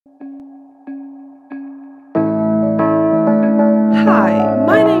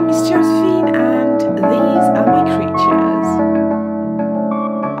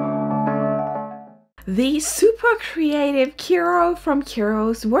super creative Kiro from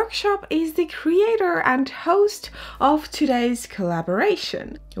Kiro's workshop is the creator and host of today's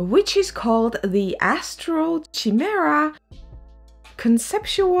collaboration, which is called the Astral Chimera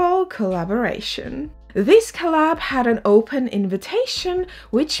Conceptual Collaboration. This collab had an open invitation,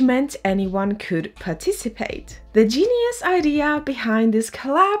 which meant anyone could participate. The genius idea behind this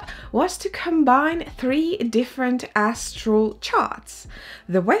collab was to combine 3 different astral charts: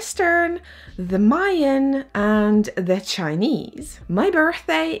 the Western, the Mayan, and the Chinese. My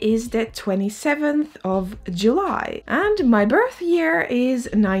birthday is the 27th of July, and my birth year is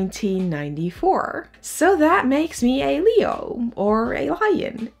 1994. So that makes me a Leo, or a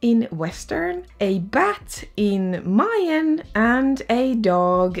lion, in Western, a bat in Mayan, and a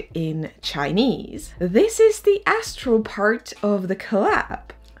dog in Chinese. This is the astral part of the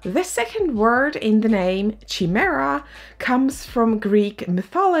collab. The second word in the name, chimera, comes from Greek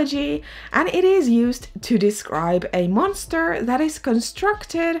mythology, and it is used to describe a monster that is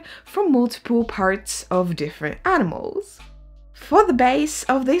constructed from multiple parts of different animals. For the base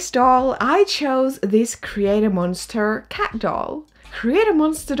of this doll, I chose this Create a Monster cat doll. Create a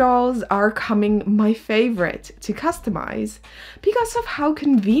Monster dolls are becoming my favorite to customize because of how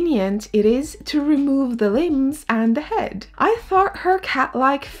convenient it is to remove the limbs and the head. I thought her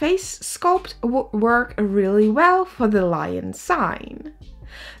cat-like face sculpt would work really well for the lion sign.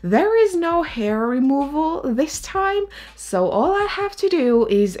 There is no hair removal this time, so all I have to do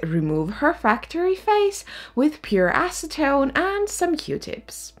is remove her factory face with pure acetone and some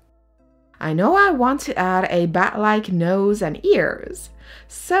Q-tips. I know I want to add a bat-like nose and ears,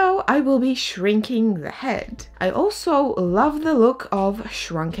 so I will be shrinking the head. I also love the look of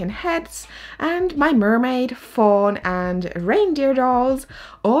shrunken heads, and my mermaid, fawn, and reindeer dolls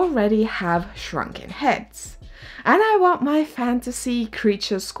already have shrunken heads. And I want my fantasy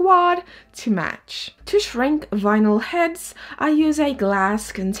creature squad to match. To shrink vinyl heads, I use a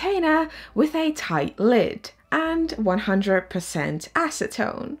glass container with a tight lid and 100%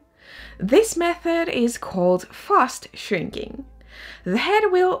 acetone. This method is called fast shrinking. The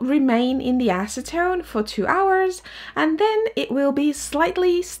head will remain in the acetone for 2 hours, and then it will be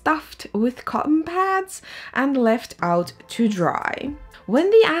slightly stuffed with cotton pads and left out to dry. When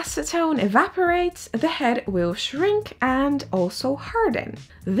the acetone evaporates, the head will shrink and also harden.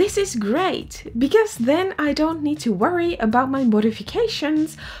 This is great, because then I don't need to worry about my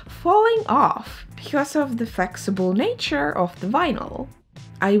modifications falling off because of the flexible nature of the vinyl.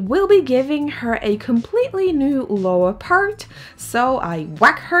 I will be giving her a completely new lower part, so I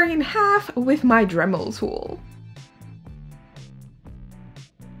whack her in half with my Dremel tool.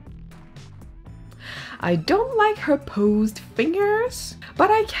 I don't like her posed fingers, but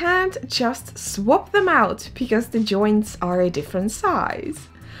I can't just swap them out because the joints are a different size.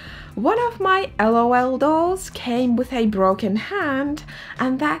 One of my LOL dolls came with a broken hand,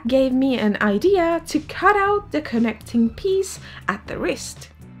 and that gave me an idea to cut out the connecting piece at the wrist.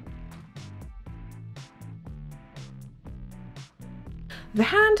 The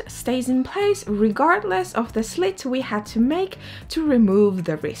hand stays in place regardless of the slit we had to make to remove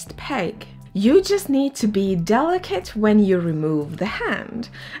the wrist peg. You just need to be delicate when you remove the hand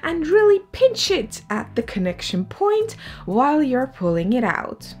and really pinch it at the connection point while you're pulling it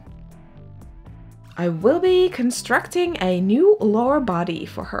out. I will be constructing a new lower body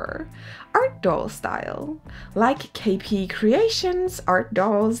for her, art doll style, like KP Creations art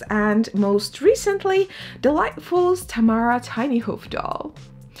dolls and most recently Delightful's Tamara Tiny Hoof doll.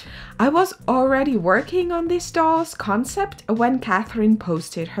 I was already working on this doll's concept when Catherine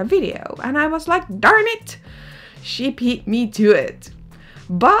posted her video, and I was like, darn it, she beat me to it.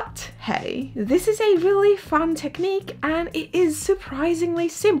 But hey, this is a really fun technique and it is surprisingly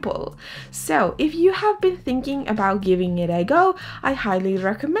simple. So if you have been thinking about giving it a go, I highly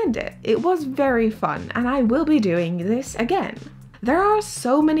recommend it. It was very fun and I will be doing this again. There are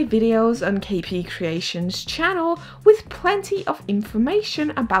so many videos on KP Creations channel with plenty of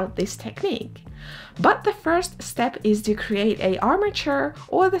information about this technique. But the first step is to create a armature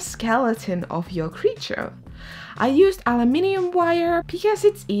or the skeleton of your creature. I used aluminium wire because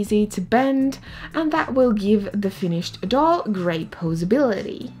it's easy to bend and that will give the finished doll great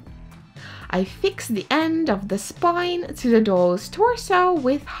posability. I fixed the end of the spine to the doll's torso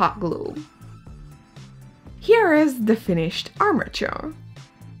with hot glue. Here is the finished armature.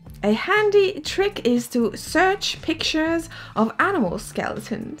 A handy trick is to search pictures of animal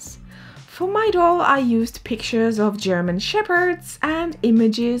skeletons. For my doll, I used pictures of German shepherds and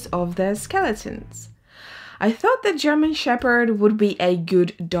images of their skeletons. I thought the German Shepherd would be a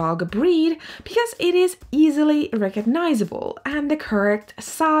good dog breed because it is easily recognizable and the correct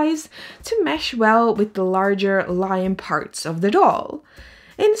size to mesh well with the larger lion parts of the doll,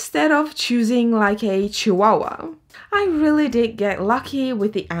 instead of choosing like a Chihuahua. I really did get lucky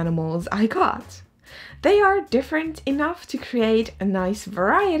with the animals I got. They are different enough to create a nice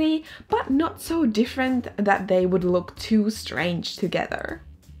variety, but not so different that they would look too strange together.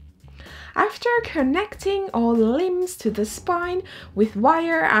 After connecting all the limbs to the spine with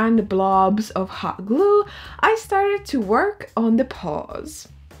wire and blobs of hot glue, I started to work on the paws.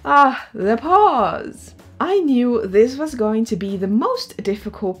 Ah, the paws! I knew this was going to be the most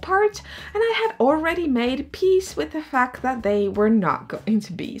difficult part, and I had already made peace with the fact that they were not going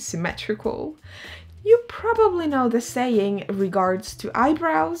to be symmetrical. You probably know the saying in regards to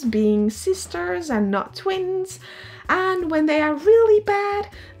eyebrows being sisters and not twins, and when they are really bad,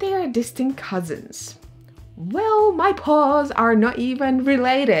 they are distant cousins. Well, my paws are not even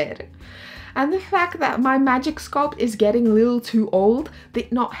related. And the fact that my magic sculpt is getting a little too old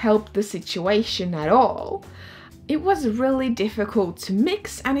did not help the situation at all. It was really difficult to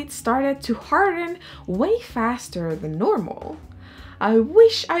mix and it started to harden way faster than normal. I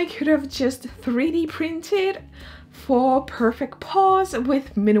wish I could have just 3D printed 4 perfect paws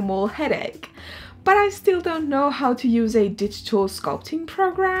with minimal headache, but I still don't know how to use a digital sculpting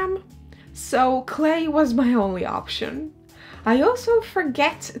program, so clay was my only option. I also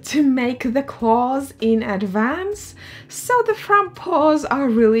forget to make the claws in advance, so the front paws are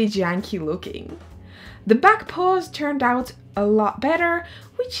really janky looking. The back paws turned out a lot better,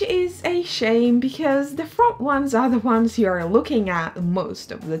 which is a shame because the front ones are the ones you are looking at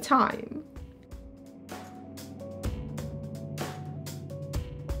most of the time.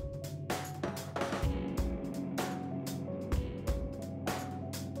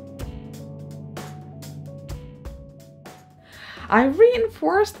 I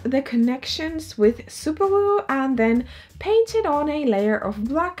reinforced the connections with superglue and then painted on a layer of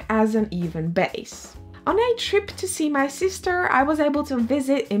black as an even base. On a trip to see my sister, I was able to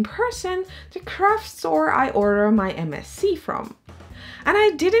visit in person the craft store I order my MSC from. And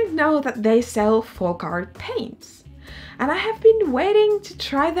I didn't know that they sell FolkArt paints. And I have been waiting to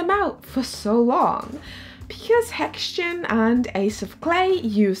try them out for so long, because Hexgen and Ace of Clay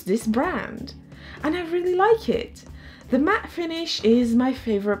use this brand. And I really like it. The matte finish is my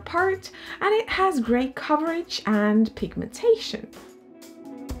favorite part, and it has great coverage and pigmentation.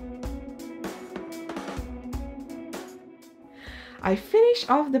 I finished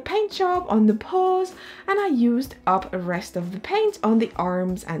off the paint job on the paws, and I used up the rest of the paint on the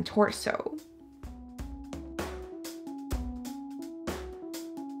arms and torso.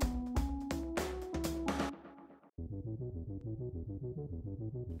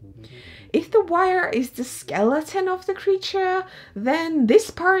 If the wire is the skeleton of the creature, then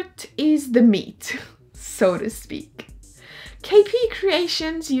this part is the meat, so to speak. KP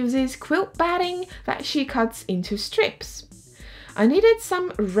Creations uses quilt batting that she cuts into strips. I needed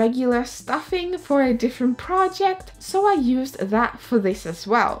some regular stuffing for a different project, so I used that for this as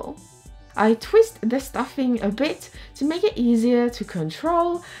well. I twist the stuffing a bit to make it easier to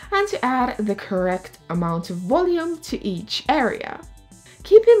control and to add the correct amount of volume to each area.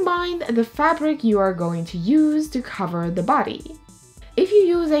 Keep in mind the fabric you are going to use to cover the body. If you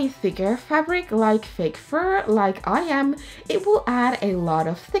use a thicker fabric like fake fur like I am, it will add a lot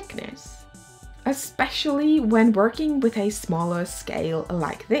of thickness, especially when working with a smaller scale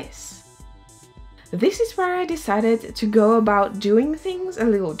like this. This is where I decided to go about doing things a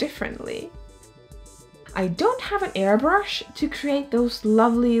little differently. I don't have an airbrush to create those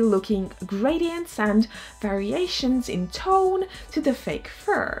lovely looking gradients and variations in tone to the fake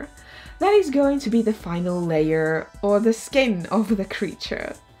fur. That is going to be the final layer or the skin of the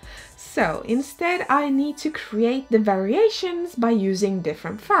creature. So instead I need to create the variations by using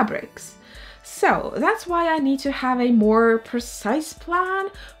different fabrics. So that's why I need to have a more precise plan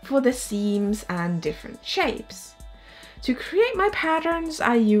for the seams and different shapes. To create my patterns,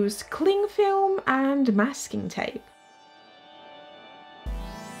 I used cling film and masking tape.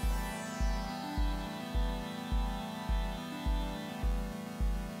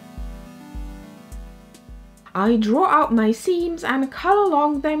 I draw out my seams and cut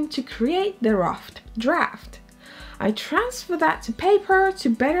along them to create the rough draft. I transfer that to paper to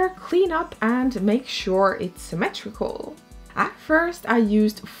better clean up and make sure it's symmetrical. At first, I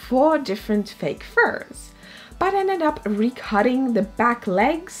used 4 different fake furs, but ended up recutting the back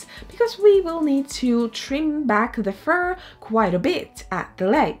legs because we will need to trim back the fur quite a bit at the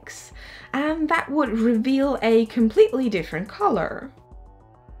legs, and that would reveal a completely different color.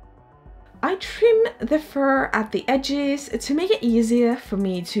 I trim the fur at the edges to make it easier for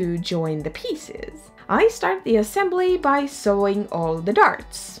me to join the pieces. I start the assembly by sewing all the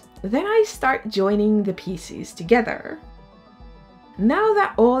darts. Then I start joining the pieces together. Now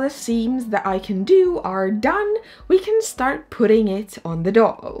that all the seams that I can do are done, we can start putting it on the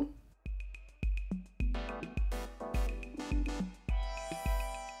doll.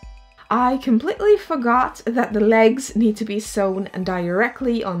 I completely forgot that the legs need to be sewn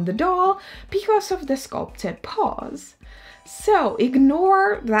directly on the doll because of the sculpted paws. So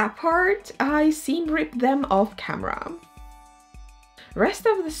ignore that part, I seam ripped them off camera. Rest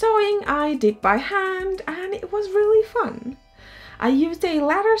of the sewing I did by hand and it was really fun. I used a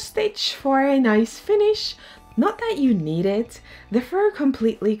ladder stitch for a nice finish. Not that you need it, the fur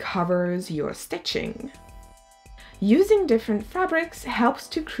completely covers your stitching. Using different fabrics helps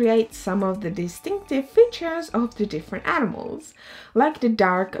to create some of the distinctive features of the different animals, like the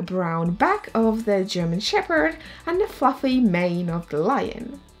dark brown back of the German Shepherd and the fluffy mane of the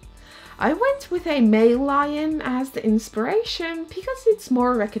lion. I went with a male lion as the inspiration because it's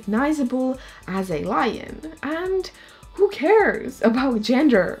more recognizable as a lion, and who cares about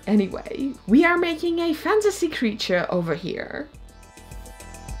gender anyway? We are making a fantasy creature over here.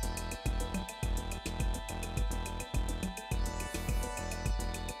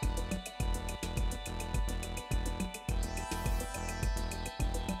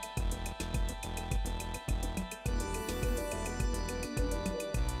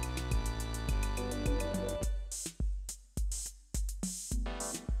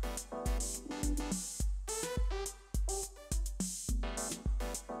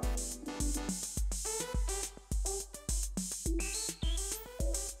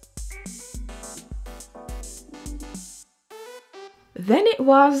 Then it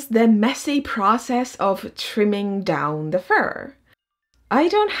was the messy process of trimming down the fur. I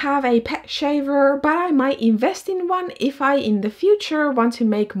don't have a pet shaver, but I might invest in one if I in the future want to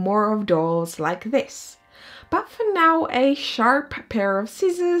make more of dolls like this. But for now, a sharp pair of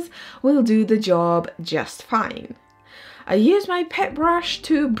scissors will do the job just fine. I use my pet brush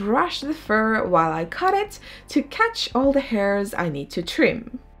to brush the fur while I cut it to catch all the hairs I need to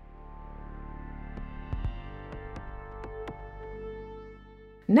trim.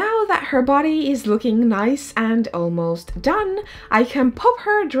 Now that her body is looking nice and almost done, I can pop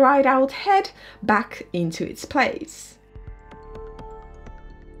her dried out head back into its place.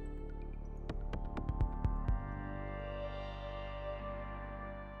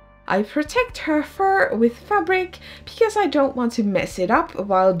 I protect her fur with fabric because I don't want to mess it up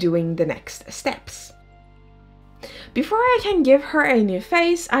while doing the next steps. Before I can give her a new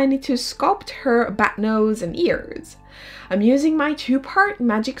face, I need to sculpt her bat nose and ears. I'm using my two-part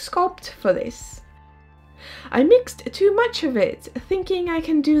magic sculpt for this. I mixed too much of it, thinking I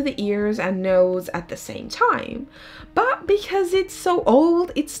can do the ears and nose at the same time. But because it's so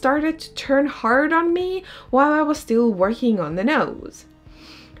old, it started to turn hard on me while I was still working on the nose.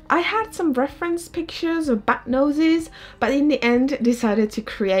 I had some reference pictures of bat noses, but in the end decided to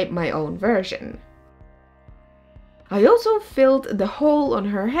create my own version. I also filled the hole on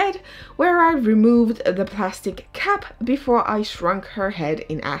her head where I removed the plastic cap before I shrunk her head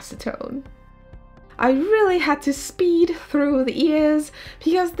in acetone. I really had to speed through the ears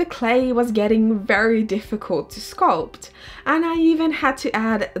because the clay was getting very difficult to sculpt, and I even had to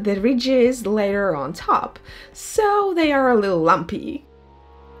add the ridges later on top, so they are a little lumpy.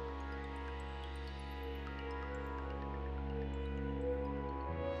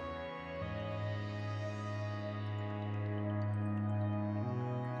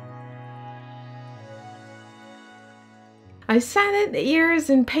 I sanded the ears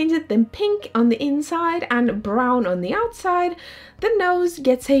and painted them pink on the inside and brown on the outside. The nose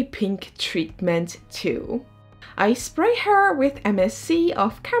gets a pink treatment too. I spray her with MSC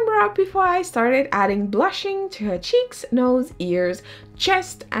off camera before I started adding blushing to her cheeks, nose, ears,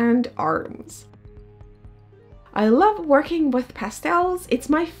 chest and arms. I love working with pastels. It's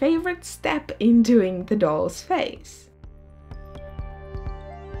my favorite step in doing the doll's face.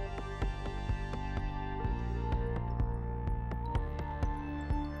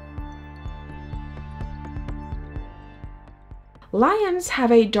 Lions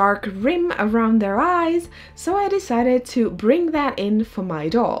have a dark rim around their eyes, so I decided to bring that in for my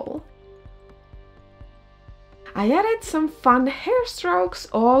doll. I added some fun hair strokes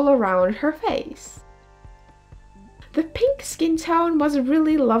all around her face. The pink skin tone was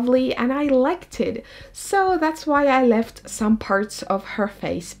really lovely and I liked it, so that's why I left some parts of her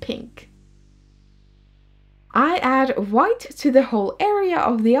face pink. I add white to the whole area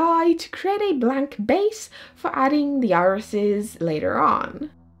of the eye to create a blank base for adding the irises later on.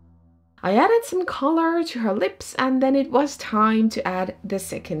 I added some color to her lips and then it was time to add the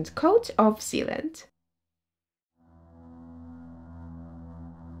second coat of sealant.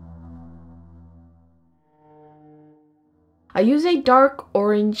 I use a dark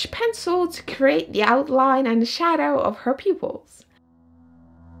orange pencil to create the outline and shadow of her pupils.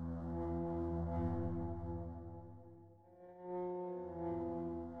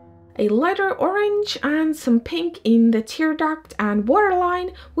 A lighter orange and some pink in the tear duct and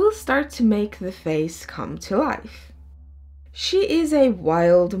waterline will start to make the face come to life. She is a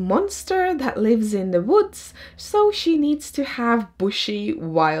wild monster that lives in the woods, so she needs to have bushy,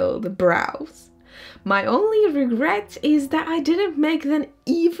 wild brows. My only regret is that I didn't make them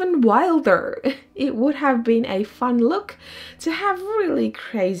even wilder. It would have been a fun look to have really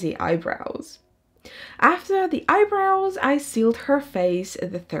crazy eyebrows. After the eyebrows, I sealed her face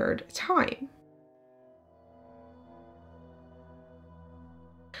the third time.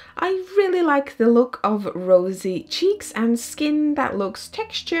 I really like the look of rosy cheeks and skin that looks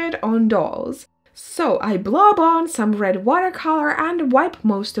textured on dolls. So I blob on some red watercolor and wipe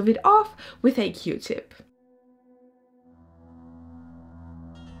most of it off with a Q-tip.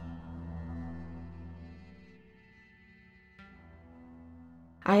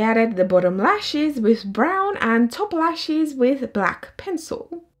 I added the bottom lashes with brown and top lashes with black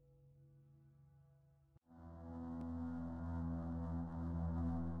pencil.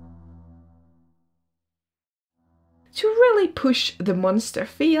 To really push the monster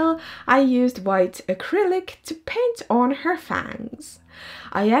feel, I used white acrylic to paint on her fangs.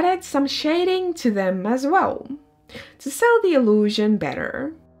 I added some shading to them as well, to sell the illusion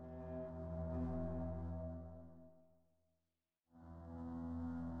better.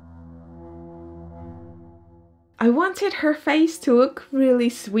 I wanted her face to look really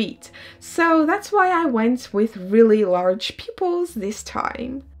sweet, so that's why I went with really large pupils this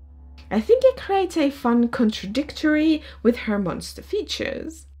time. I think it creates a fun contradictory with her monster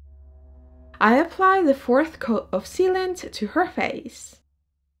features. I apply the fourth coat of sealant to her face.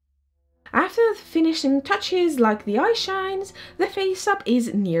 After the finishing touches like the eye shines, the face up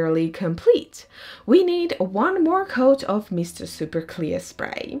is nearly complete. We need one more coat of MSC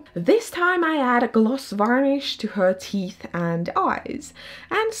spray. This time I add a gloss varnish to her teeth and eyes,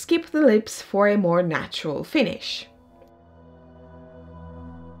 and skip the lips for a more natural finish.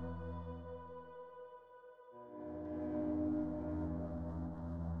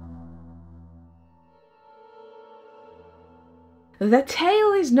 The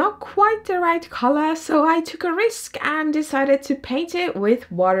tail is not quite the right color, so I took a risk and decided to paint it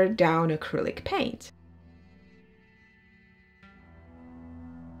with watered down acrylic paint.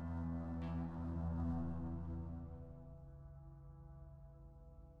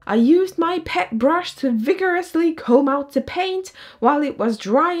 I used my pet brush to vigorously comb out the paint while it was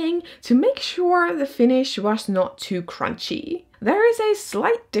drying to make sure the finish was not too crunchy. There is a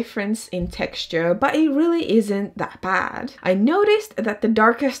slight difference in texture, but it really isn't that bad. I noticed that the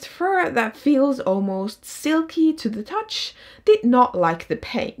darkest fur that feels almost silky to the touch did not like the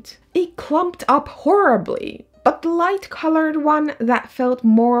paint. It clumped up horribly, but the light-colored one that felt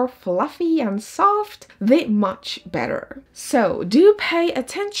more fluffy and soft did much better. So do pay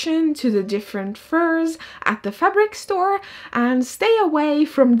attention to the different furs at the fabric store and stay away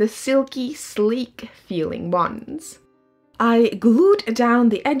from the silky, sleek feeling ones. I glued down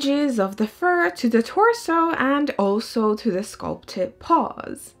the edges of the fur to the torso and also to the sculpted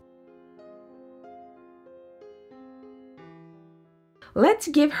paws. Let's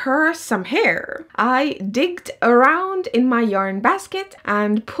give her some hair. I digged around in my yarn basket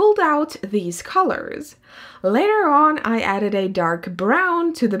and pulled out these colors. Later on, I added a dark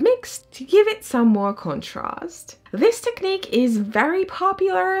brown to the mix to give it some more contrast. This technique is very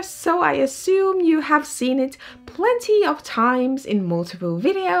popular, so I assume you have seen it plenty of times in multiple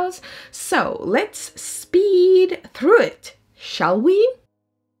videos. So let's speed through it, shall we?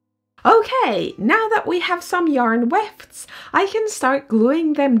 Okay, now that we have some yarn wefts, I can start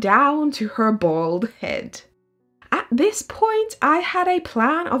gluing them down to her bald head. At this point, I had a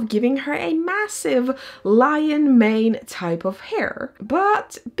plan of giving her a massive lion mane type of hair,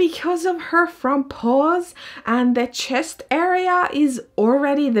 but because of her front paws and the chest area is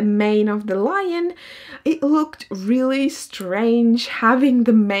already the mane of the lion, it looked really strange having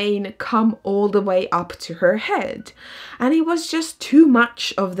the mane come all the way up to her head, and it was just too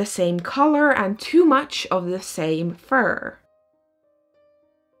much of the same color and too much of the same fur.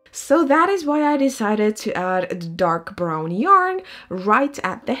 So that is why I decided to add the dark brown yarn right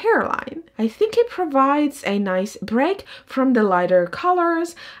at the hairline. I think it provides a nice break from the lighter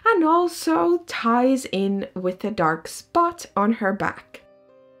colors and also ties in with the dark spot on her back.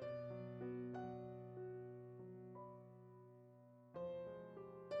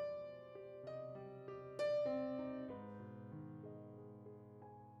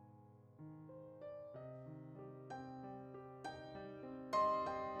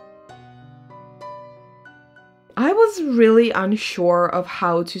 I was really unsure of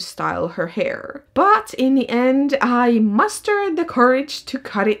how to style her hair, but in the end I mustered the courage to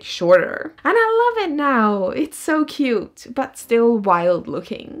cut it shorter. And I love it now, it's so cute, but still wild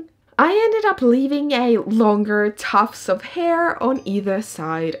looking. I ended up leaving a longer tufts of hair on either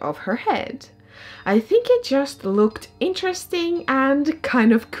side of her head. I think it just looked interesting and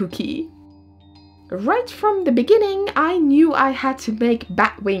kind of kooky. Right from the beginning, I knew I had to make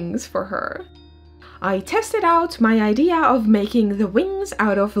bat wings for her. I tested out my idea of making the wings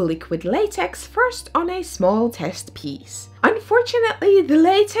out of liquid latex first on a small test piece. Unfortunately, the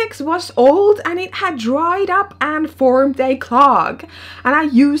latex was old and it had dried up and formed a clog, and I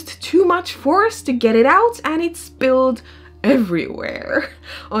used too much force to get it out and it spilled everywhere.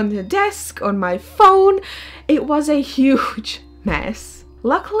 On the desk, on my phone, it was a huge mess.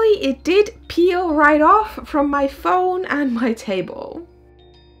 Luckily, it did peel right off from my phone and my table.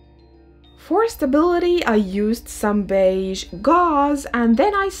 For stability, I used some beige gauze and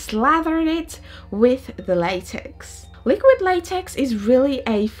then I slathered it with the latex. Liquid latex is really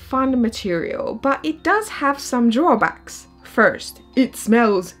a fun material, but it does have some drawbacks. First, it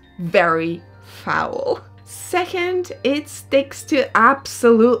smells very foul. Second, it sticks to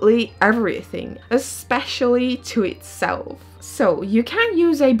absolutely everything, especially to itself. So you can't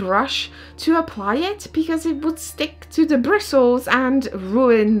use a brush to apply it because it would stick to the bristles and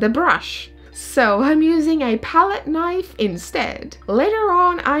ruin the brush. So I'm using a palette knife instead. Later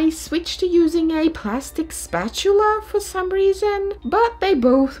on, I switched to using a plastic spatula for some reason, but they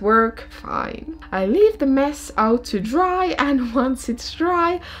both work fine. I leave the mess out to dry, and once it's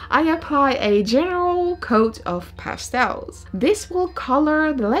dry, I apply a general coat of pastels. This will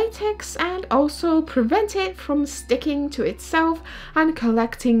color the latex and also prevent it from sticking to itself and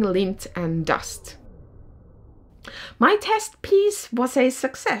collecting lint and dust. My test piece was a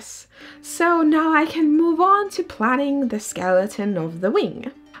success, so now I can move on to planning the skeleton of the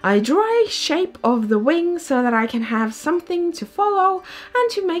wing. I draw a shape of the wing so that I can have something to follow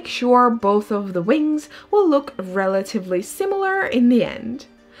and to make sure both of the wings will look relatively similar in the end.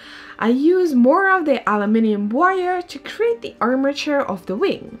 I use more of the aluminium wire to create the armature of the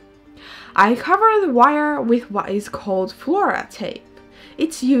wing. I cover the wire with what is called Flora tape.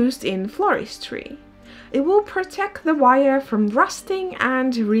 It's used in floristry. It will protect the wire from rusting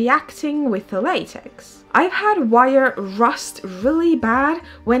and reacting with the latex. I've had wire rust really bad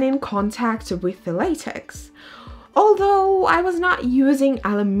when in contact with the latex. Although I was not using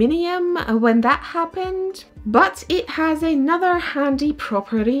aluminium when that happened, but it has another handy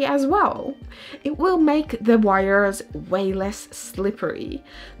property as well. It will make the wires way less slippery.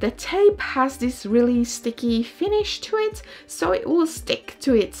 The tape has this really sticky finish to it, so it will stick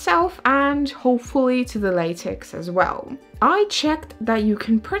to itself and hopefully to the latex as well. I checked that you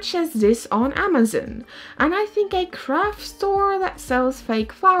can purchase this on Amazon, and I think a craft store that sells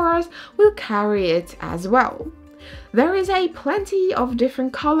fake flowers will carry it as well. There is plenty of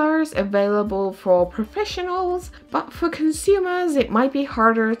different colors available for professionals, but for consumers it might be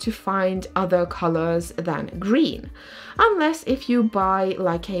harder to find other colors than green, unless if you buy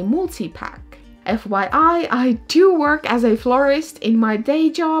like a multi-pack. FYI, I do work as a florist in my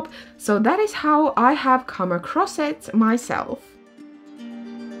day job, so that is how I have come across it myself.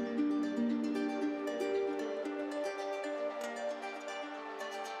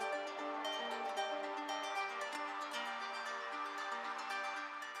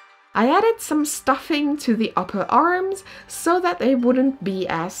 I added some stuffing to the upper arms so that they wouldn't be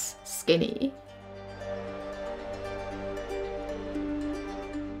as skinny.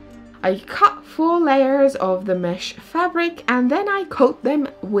 I cut 4 layers of the mesh fabric and then I coat them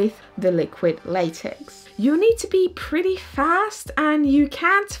with the liquid latex. You need to be pretty fast and you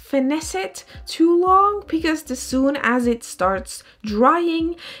can't finesse it too long because as soon as it starts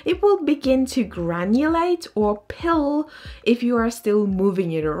drying, it will begin to granulate or pill if you are still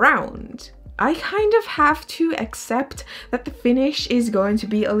moving it around. I kind of have to accept that the finish is going to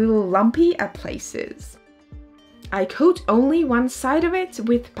be a little lumpy at places. I coat only one side of it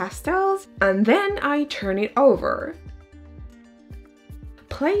with pastels and then I turn it over.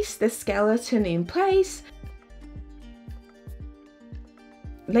 Place the skeleton in place.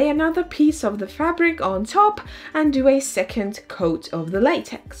 Lay another piece of the fabric on top and do a second coat of the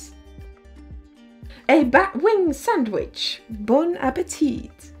latex. A bat wing sandwich. Bon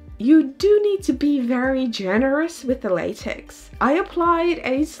appetit! You do need to be very generous with the latex. I applied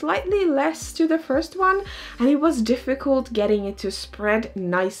a slightly less to the first one and it was difficult getting it to spread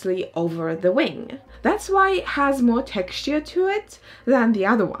nicely over the wing. That's why it has more texture to it than the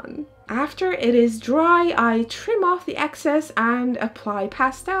other one. After it is dry, I trim off the excess and apply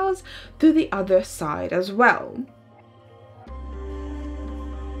pastels to the other side as well.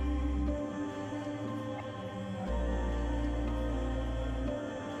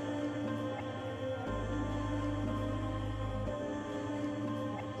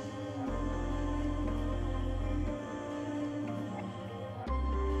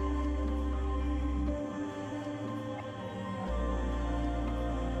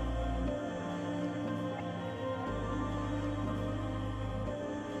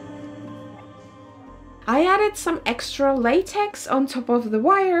 I added some extra latex on top of the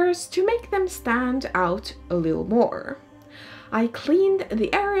wires to make them stand out a little more. I cleaned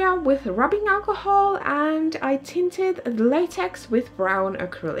the area with rubbing alcohol and I tinted the latex with brown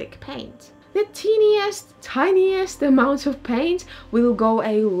acrylic paint. The tiniest amount of paint will go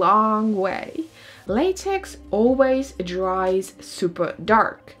a long way. Latex always dries super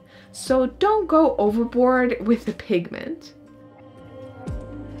dark, so don't go overboard with the pigment.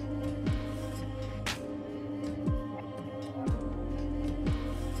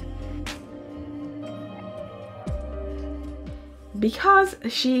 Because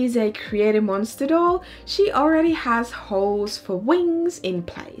she is a creative monster doll, she already has holes for wings in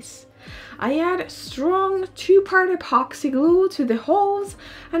place. I add strong 2-part epoxy glue to the holes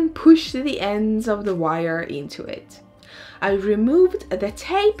and push the ends of the wire into it. I removed the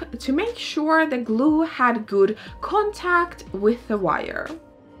tape to make sure the glue had good contact with the wire.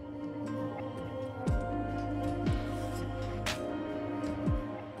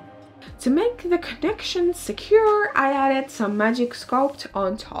 To make the connection secure, I added some magic sculpt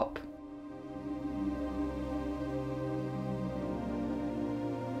on top.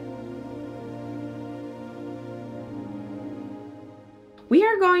 We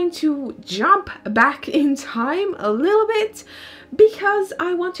are going to jump back in time a little bit because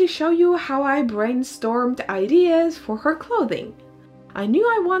I want to show you how I brainstormed ideas for her clothing. I knew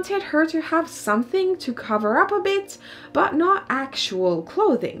I wanted her to have something to cover up a bit, but not actual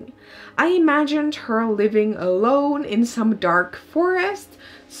clothing. I imagined her living alone in some dark forest,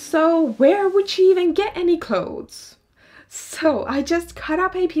 so where would she even get any clothes? So I just cut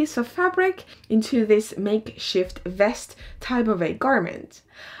up a piece of fabric into this makeshift vest type of a garment.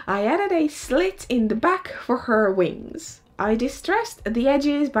 I added a slit in the back for her wings. I distressed the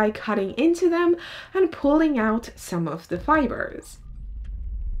edges by cutting into them and pulling out some of the fibers.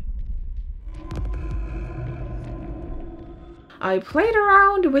 I played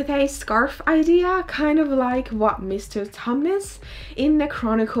around with a scarf idea, kind of like what Mr. Tumnus in the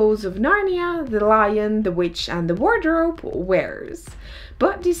Chronicles of Narnia, the Lion, the Witch and the Wardrobe wears,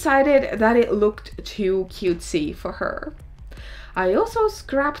 but decided that it looked too cutesy for her. I also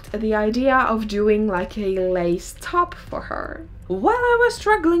scrapped the idea of doing like a lace top for her. While I was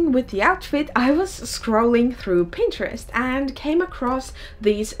struggling with the outfit, I was scrolling through Pinterest and came across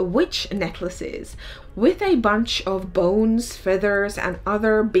these witch necklaces with a bunch of bones, feathers and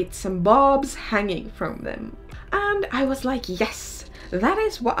other bits and bobs hanging from them. And I was like, yes, that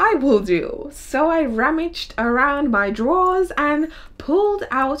is what I will do. So I rummaged around my drawers and pulled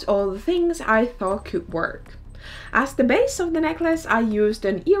out all the things I thought could work. As the base of the necklace, I used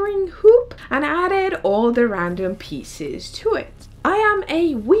an earring hoop and added all the random pieces to it. I am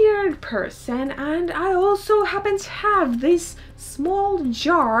a weird person and I also happen to have this small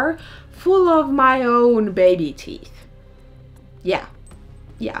jar full of my own baby teeth. Yeah,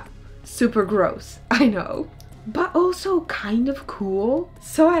 super gross, I know. But also kind of cool.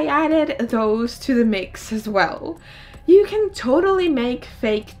 So I added those to the mix as well. You can totally make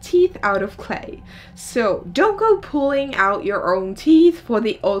fake teeth out of clay, so don't go pulling out your own teeth for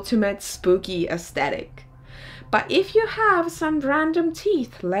the ultimate spooky aesthetic. But if you have some random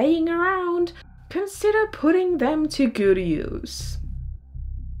teeth laying around, consider putting them to good use.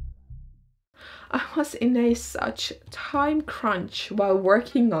 I was in such time crunch while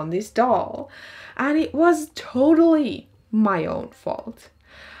working on this doll, and it was totally my own fault.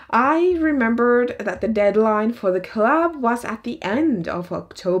 I remembered that the deadline for the collab was at the end of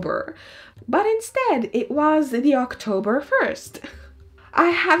October, but instead it was the October 1st. I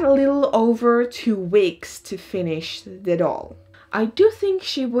had a little over 2 weeks to finish the doll. I do think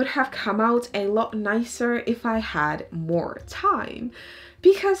she would have come out a lot nicer if I had more time,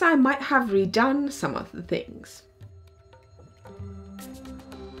 because I might have redone some of the things.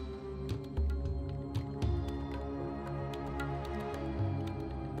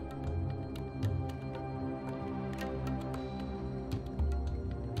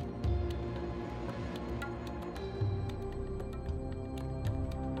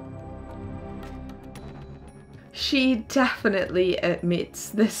 She definitely admits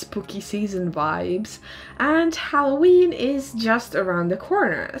the spooky season vibes, and Halloween is just around the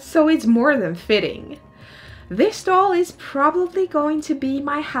corner, so it's more than fitting. This doll is probably going to be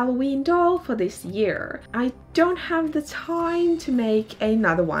my Halloween doll for this year. I don't have the time to make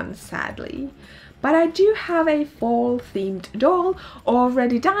another one, sadly. But I do have a fall themed doll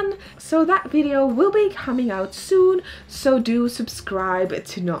already done, so that video will be coming out soon, so do subscribe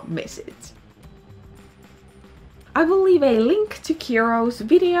to not miss it. I will leave a link to Kiro's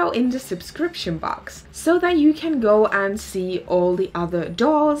video in the subscription box, so that you can go and see all the other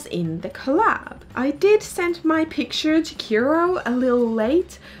dolls in the collab. I did send my picture to Kiro a little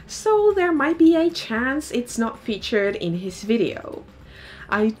late, so there might be a chance it's not featured in his video.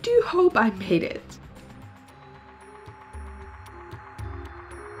 I do hope I made it.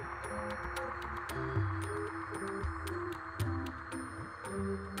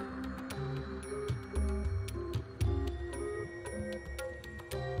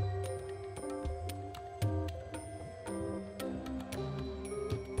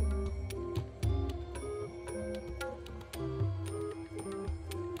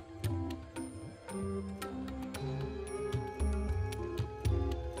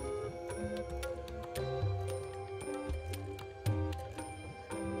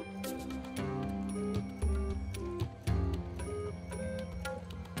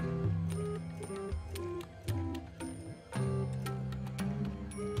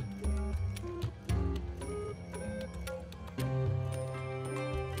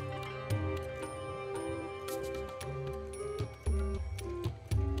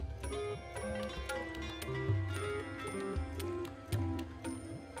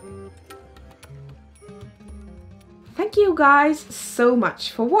 Thank you guys so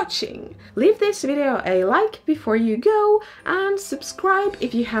much for watching. Leave this video a like before you go and subscribe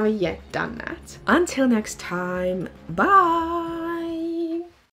if you haven't yet done that. Until next time, bye!